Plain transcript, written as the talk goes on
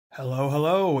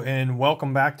Hello, and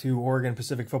welcome back to Oregon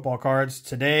Pacific Football Cards.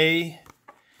 Today,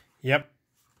 yep,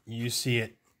 you see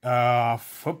it.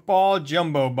 Football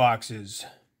jumbo boxes.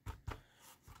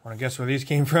 Want to guess where these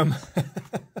came from?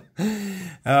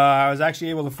 I was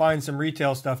actually able to find some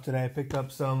retail stuff today. I picked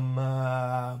up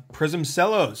some Prism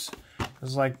Cellos. This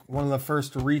is like one of the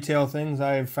first retail things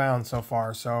I've found so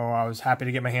far, so I was happy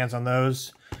to get my hands on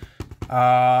those.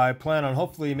 I plan on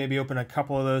hopefully maybe opening a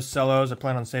couple of those cellos. I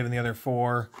plan on saving the other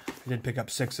 4. I did pick up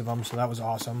 6 of them, so that was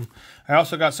awesome. I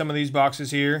also got some of these boxes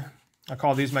here. I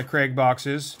call these my Craig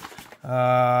boxes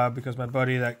because my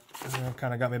buddy that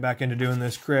kind of got me back into doing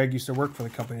this, Craig, used to work for the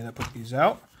company that put these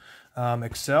out,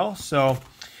 Excel. So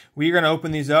we're going to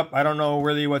open these up. I don't know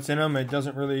really what's in them. It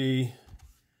doesn't really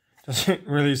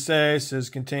say. It says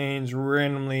contains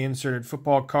randomly inserted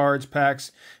football cards,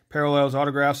 packs, parallels,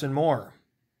 autographs, and more.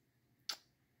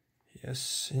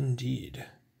 Yes, indeed.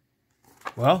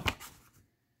 Well,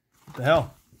 what the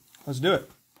hell? Let's do it.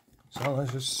 So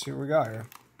let's just see what we got here.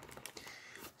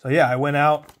 So yeah, I went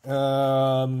out,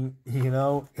 I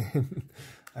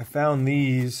found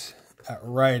these at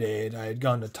Rite Aid. I had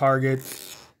gone to Target,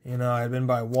 I had been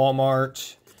by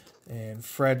Walmart and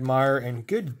Fred Meyer, and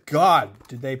good God,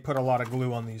 did they put a lot of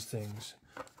glue on these things.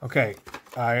 Okay,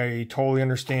 I totally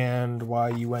understand why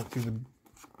you went through the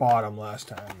bottom last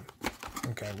time.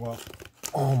 Okay, well,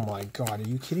 oh my God, are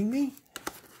you kidding me?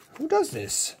 Who does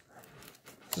this?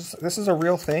 This is a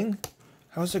real thing?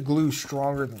 How is the glue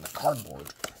stronger than the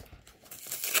cardboard?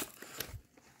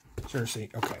 Seriously,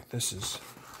 okay, this is...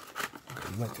 Okay,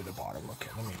 you went through the bottom.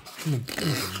 Okay, let me get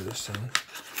into this thing.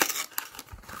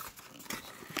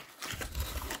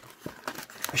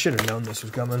 I should have known this was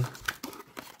coming.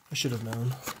 I should have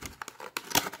known.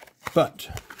 But,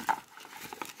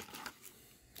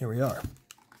 here we are.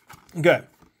 Okay,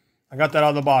 I got that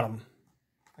out of the bottom.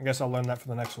 I guess I'll learn that for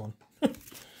the next one.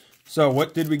 So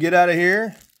what did we get out of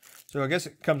here? So I guess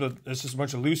it comes with, it's just a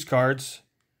bunch of loose cards.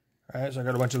 All right, so I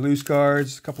got a bunch of loose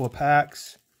cards, a couple of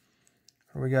packs.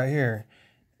 What we got here?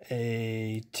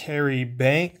 A Terry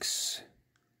Banks,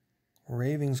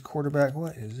 Ravens quarterback.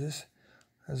 What is this?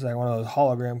 That's like one of those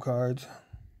hologram cards.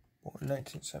 Born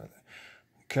 1970.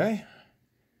 Okay.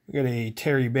 We got a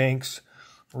Terry Banks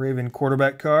Raven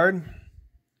quarterback card.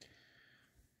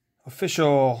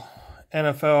 Official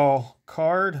NFL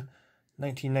card,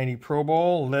 1990 Pro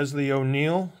Bowl, Leslie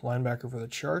O'Neal, linebacker for the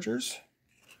Chargers.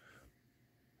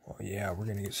 Oh yeah, we're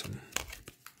going to get some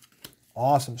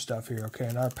awesome stuff here. Okay,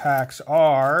 and our packs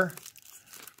are,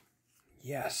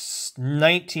 yes,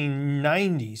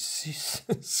 1990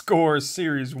 Score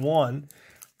Series 1.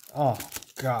 Oh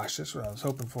gosh, that's what I was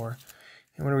hoping for.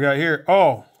 And what do we got here?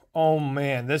 Oh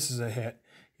man, this is a hit.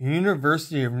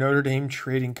 University of Notre Dame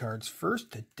trading cards,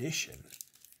 first edition.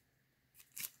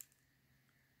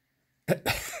 I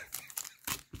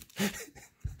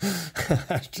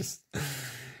just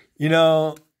don't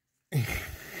know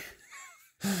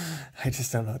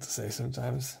what to say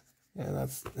sometimes. Yeah,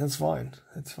 that's fine.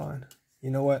 That's fine.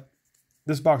 You know what?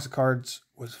 This box of cards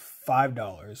was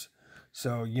 $5.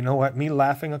 So you know what? Me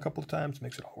laughing a couple of times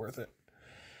makes it all worth it.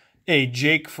 A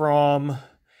Jake Fromm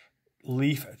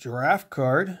Leaf Giraffe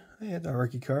card. Yeah, the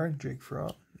rookie card. Jake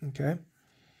Fromm. Okay.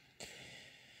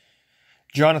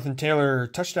 Jonathan Taylor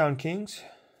Touchdown Kings.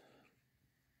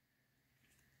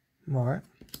 All right.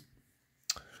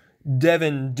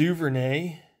 Devin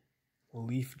Duvernay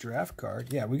Leaf Draft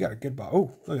card. Yeah, we got a good box.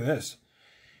 Oh, look at this.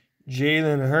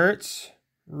 Jalen Hurts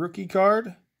rookie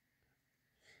card.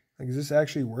 Like, is this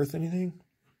actually worth anything?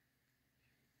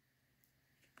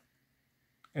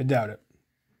 I doubt it.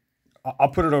 I'll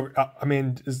put it over. I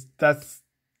mean, is that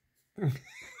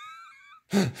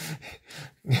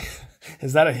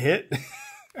a hit?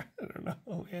 I don't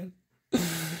know, man.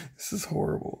 This is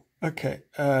horrible. Okay.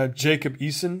 Jacob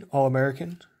Eason,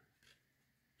 All-American.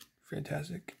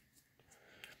 Fantastic.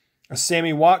 A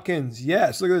Sammy Watkins.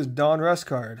 Yes, look at this Don Russ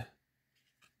card.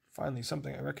 Finally,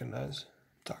 something I recognize.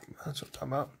 That's what I'm talking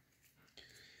about.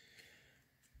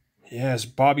 Yes,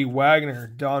 Bobby Wagner,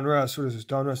 Don Russ. What is this?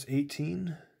 Don Russ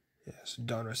 18? Yes,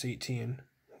 Don Russ 18.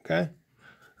 Okay.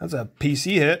 That's a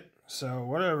PC hit, so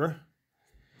whatever.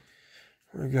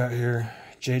 What we got here?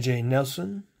 J.J.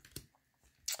 Nelson.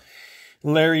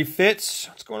 Larry Fitz.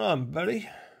 What's going on, buddy?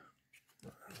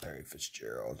 Larry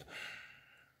Fitzgerald.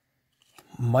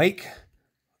 Mike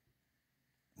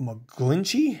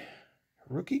McGlinchey.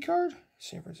 Rookie card.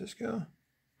 San Francisco.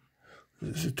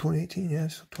 This is 2018.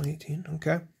 Yes, 2018.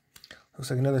 Okay. Looks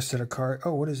like another set of cards.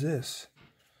 Oh, what is this?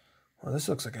 Well, this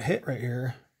looks like a hit right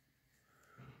here.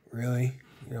 Really?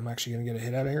 I'm actually going to get a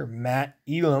hit out of here. Matt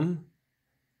Elam.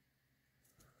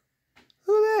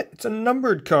 Look at that. It's a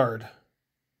numbered card.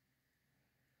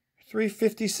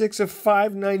 $3.56 of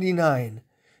 $5.99. Do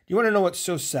you want to know what's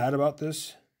so sad about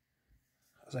this?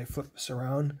 As I flip this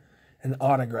around, an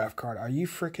autograph card. Are you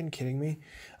freaking kidding me?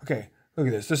 Okay, look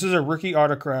at this. This is a rookie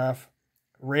autograph.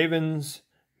 Ravens,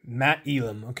 Matt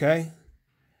Elam, okay?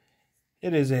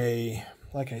 It is a,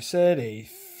 like I said, a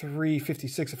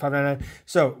 $3.56 of $5.99.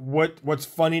 So what's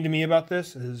funny to me about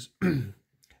this is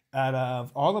out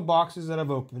of all the boxes that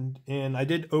I've opened, and I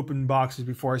did open boxes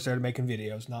before I started making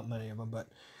videos, not many of them, but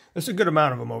there's a good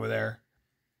amount of them over there.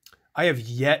 I have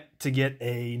yet to get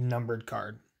a numbered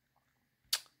card.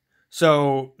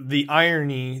 So the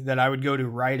irony that I would go to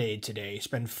Rite Aid today,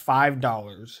 spend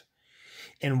 $5,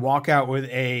 and walk out with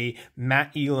a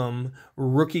Matt Elam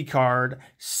rookie card,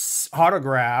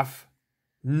 autograph,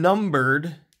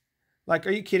 numbered. Like,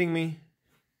 are you kidding me?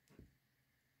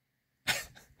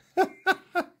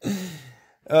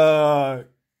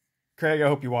 Craig, I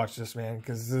hope you watch this, man,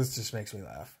 because this just makes me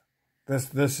laugh.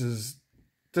 This is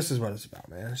what it's about,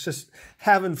 man. It's just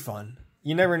having fun.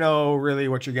 You never know really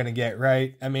what you're gonna get,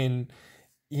 right? I mean,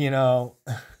 you know,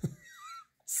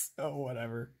 so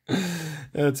whatever.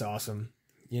 It's awesome.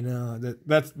 You know,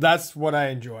 that's what I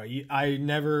enjoy. I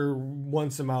never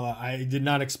once in my life, I did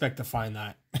not expect to find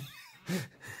that.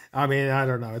 I mean, I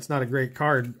don't know. It's not a great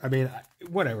card. I mean,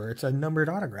 whatever. It's a numbered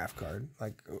autograph card.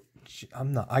 Like,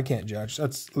 I can't judge.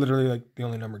 That's literally like the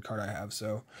only numbered card I have.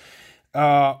 So,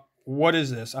 what is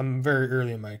this? I'm very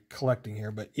early in my collecting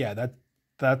here, but yeah,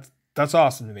 that's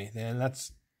awesome to me, man.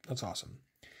 That's awesome.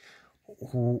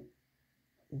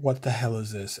 What the hell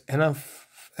is this?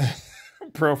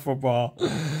 Pro football.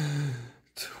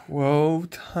 12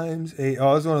 times 8.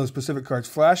 Oh, this is one of those specific cards.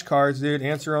 Flash cards, dude.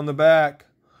 Answer on the back.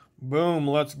 Boom,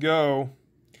 let's go.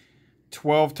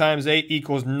 12 times 8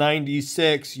 equals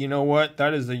 96. You know what?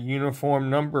 That is the uniform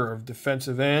number of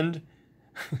defensive end.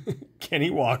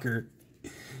 Kenny Walker.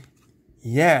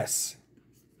 Yes.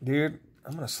 Dude,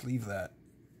 I'm going to sleeve that.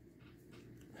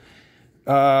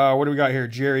 What do we got here?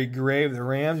 Jerry Gray of the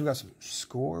Rams. We got some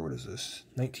score. What is this?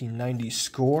 1990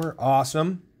 score.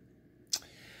 Awesome.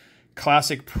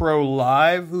 Classic Pro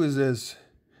Live. Who is this?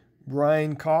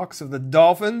 Brian Cox of the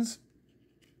Dolphins.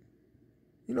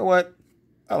 You know what?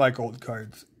 I like old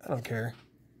cards. I don't care.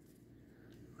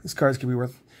 These cards could be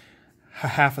worth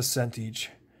half a cent each.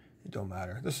 It don't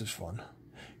matter. This is fun.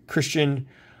 Christian.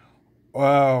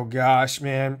 Oh, gosh,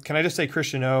 man. Can I just say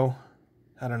Christian O?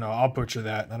 I don't know. I'll butcher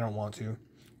that. I don't want to.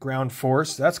 Ground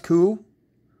Force. That's cool.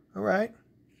 All right.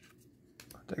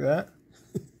 I'll take that.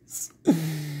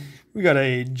 We got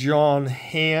a John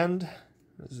Hand.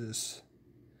 What is this?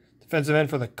 Defensive end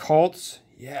for the Colts.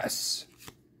 Yes.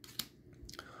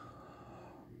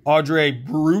 Audrey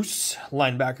Bruce,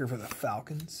 linebacker for the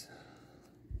Falcons.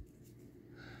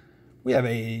 We have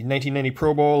a 1990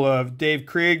 Pro Bowl of Dave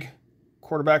Krieg,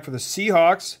 quarterback for the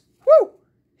Seahawks. Woo!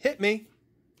 Hit me.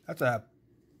 That's a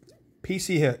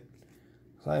PC hit.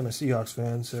 I am a Seahawks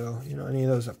fan, so, you know, any of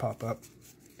those that pop up.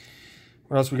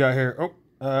 What else we got here?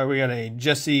 Oh, we got a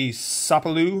Jesse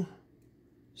Sapalou,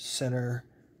 center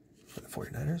for the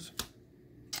 49ers.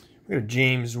 We got a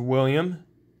James William,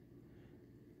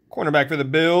 cornerback for the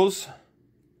Bills.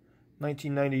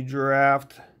 1990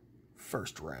 draft,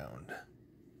 first round.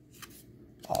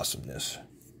 Awesomeness.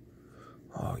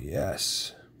 Oh,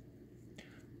 yes.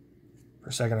 For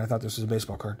a second, I thought this was a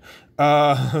baseball card.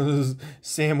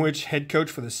 Sandwich, head coach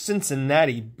for the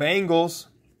Cincinnati Bengals.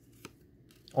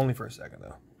 Only for a second,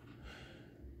 though.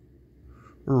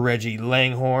 Reggie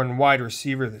Langhorne, wide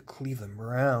receiver of the Cleveland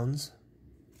Browns.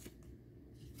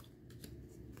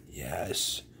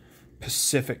 Yes.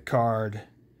 Pacific card.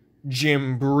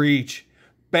 Jim Breach.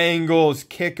 Bengals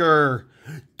kicker.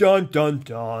 Dun, dun,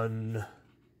 dun.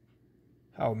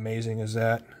 How amazing is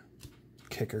that?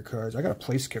 Kicker cards. I got a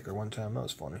place kicker one time. That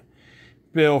was funny.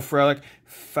 Bill Frelick,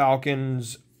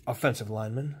 Falcons offensive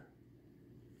lineman.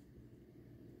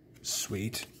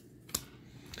 Sweet.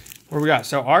 What do we got?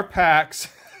 So our packs.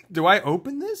 Do I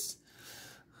open this?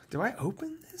 Do I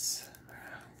open this?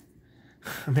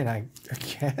 I mean, I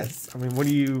guess. I mean, what's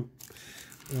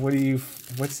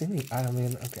in it? I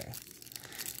mean, okay.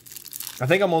 I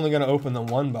think I'm only going to open the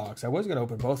one box. I was going to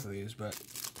open both of these, but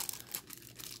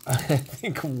I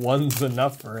think one's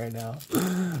enough for right now.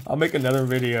 I'll make another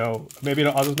video. Maybe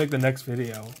I'll just make the next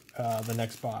video, the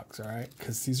next box, all right?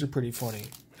 Because these are pretty funny.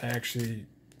 I actually,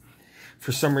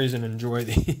 for some reason, enjoy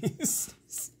these.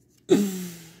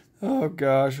 Oh,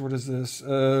 gosh. What is this?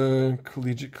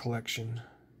 Collegiate collection.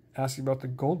 Ask you about the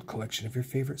gold collection of your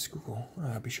favorite school.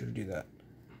 I'll be sure to do that.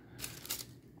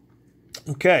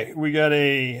 Okay. We got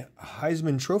a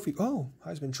Heisman Trophy. Oh,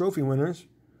 Heisman Trophy winners.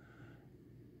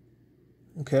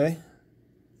 Okay.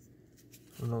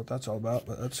 don't know what that's all about,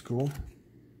 but that's cool.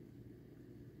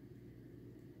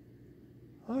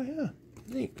 Oh, yeah.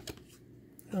 Neat.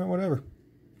 All right, whatever.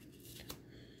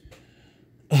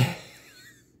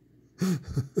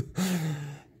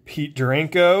 Pete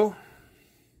Duranko.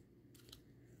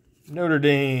 Notre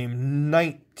Dame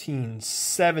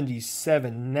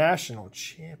 1977 National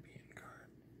Champion card.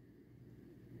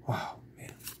 Wow,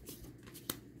 man.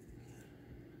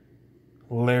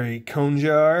 Larry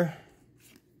Conjar.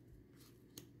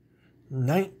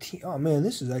 Oh, man,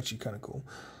 this is actually kind of cool.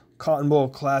 Cotton Bowl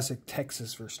Classic,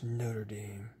 Texas versus Notre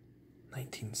Dame.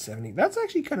 1970. That's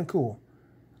actually kind of cool.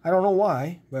 I don't know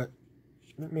why, but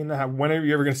I mean, when are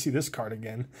you ever going to see this card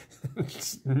again?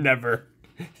 Never.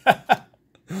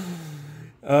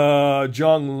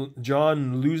 John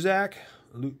Luzak.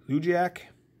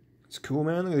 It's cool,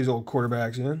 man. Look at these old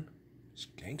quarterbacks, man. It's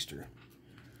gangster.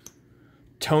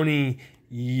 Tony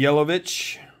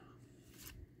Yelovich.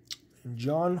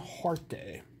 John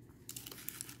Harte.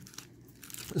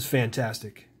 This is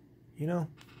fantastic. You know,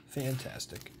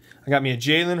 fantastic. I got me a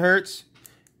Jalen Hurts,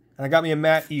 and I got me a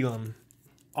Matt Elam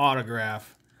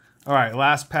autograph. All right,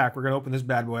 last pack. We're going to open this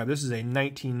bad boy up. This is a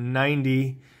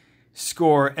 1990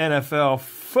 Score NFL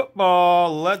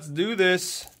football. Let's do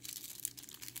this.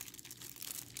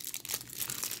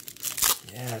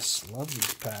 Yes, love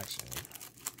these packs, man.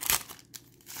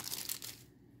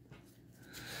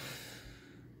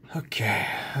 Okay.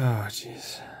 Oh,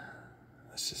 jeez.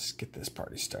 Let's just get this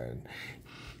party started.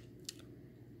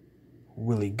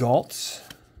 Willie Galtz.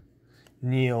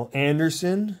 Neil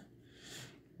Anderson.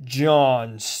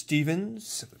 John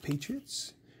Stevens of the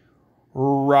Patriots.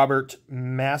 Robert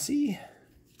Massey.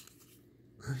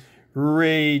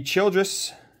 Ray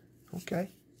Childress.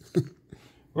 Okay.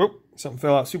 Oh, something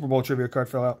fell out. Super Bowl trivia card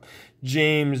fell out.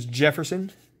 James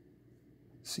Jefferson.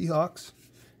 Seahawks.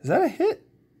 Is that a hit?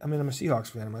 I mean, I'm a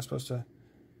Seahawks fan. Am I supposed to?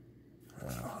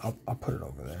 I'll put it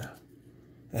over there.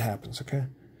 It happens, okay?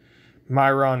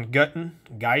 Myron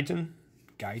Guyton.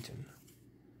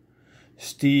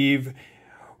 Steve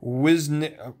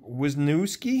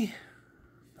Wisniewski.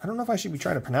 I don't know if I should be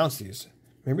trying to pronounce these.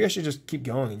 Maybe I should just keep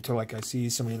going until like I see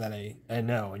somebody that I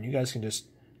know, and you guys can just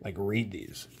like read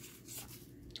these.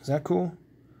 Is that cool?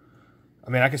 I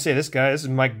mean, I can say this guy. This is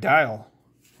Mike Dial.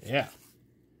 Yeah.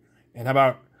 And how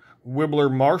about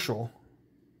Wibbler Marshall?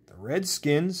 The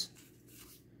Redskins.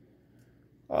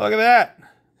 Oh, look at that.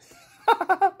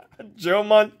 Joe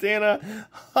Montana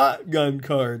hot gun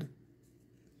card.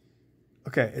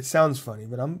 Okay, it sounds funny,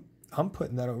 but I'm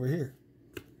putting that over here.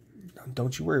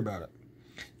 Don't you worry about it.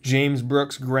 James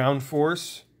Brooks Ground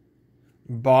Force.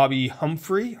 Bobby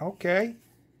Humphrey. Okay.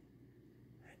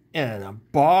 And a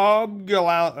Bob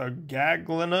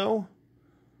Gagliano.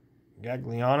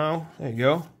 There you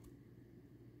go.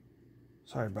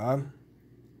 Sorry, Bob.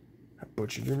 I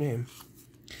butchered your name.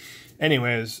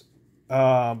 Anyways,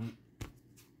 that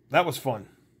was fun.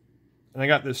 And I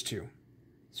got this too.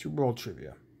 Super Bowl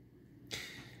trivia.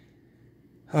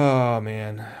 Oh,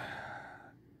 man.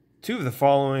 Two of the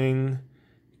following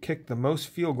kicked the most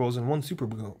field goals in one Super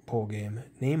Bowl game.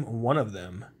 Name one of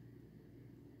them.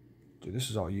 Dude,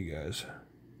 this is all you guys.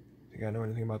 Think I know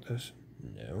anything about this?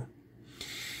 No.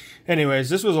 Anyways,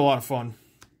 this was a lot of fun.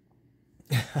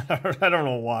 I don't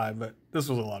know why, but this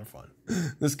was a lot of fun.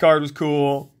 This card was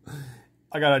cool.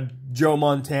 I got a Joe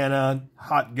Montana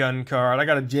hot gun card. I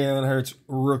got a Jalen Hurts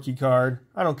rookie card.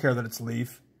 I don't care that it's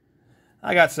Leaf.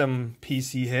 I got some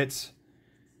PC hits.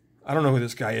 I don't know who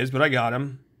this guy is, but I got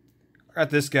him. I got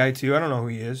this guy too. I don't know who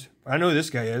he is, but I know who this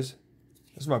guy is.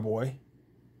 This is my boy.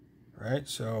 Right?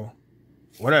 So,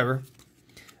 whatever.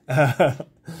 That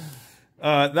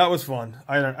was fun.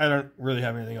 I don't really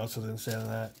have anything else other than say on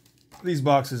that. These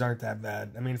boxes aren't that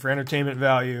bad. I mean, for entertainment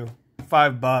value,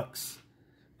 $5.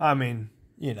 I mean,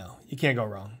 you know, you can't go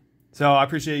wrong. So I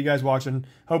appreciate you guys watching.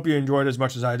 Hope you enjoyed it as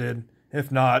much as I did.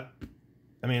 If not,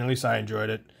 I mean, at least I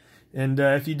enjoyed it. And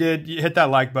if you did, you hit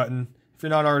that like button. If you're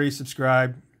not already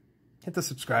subscribed, hit the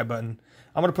subscribe button.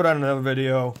 I'm going to put out another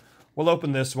video. We'll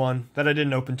open this one that I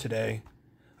didn't open today.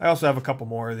 I also have a couple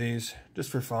more of these just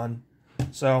for fun.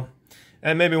 So,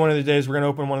 and maybe one of the days we're going to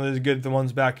open one of those good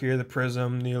ones back here. The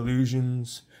Prism, the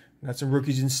Illusions. Got some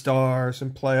Rookies and Stars,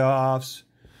 some playoffs.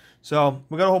 So,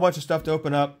 we got a whole bunch of stuff to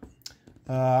open up.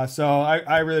 So,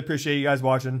 I really appreciate you guys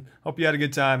watching. Hope you had a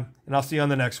good time. And I'll see you on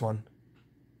the next one.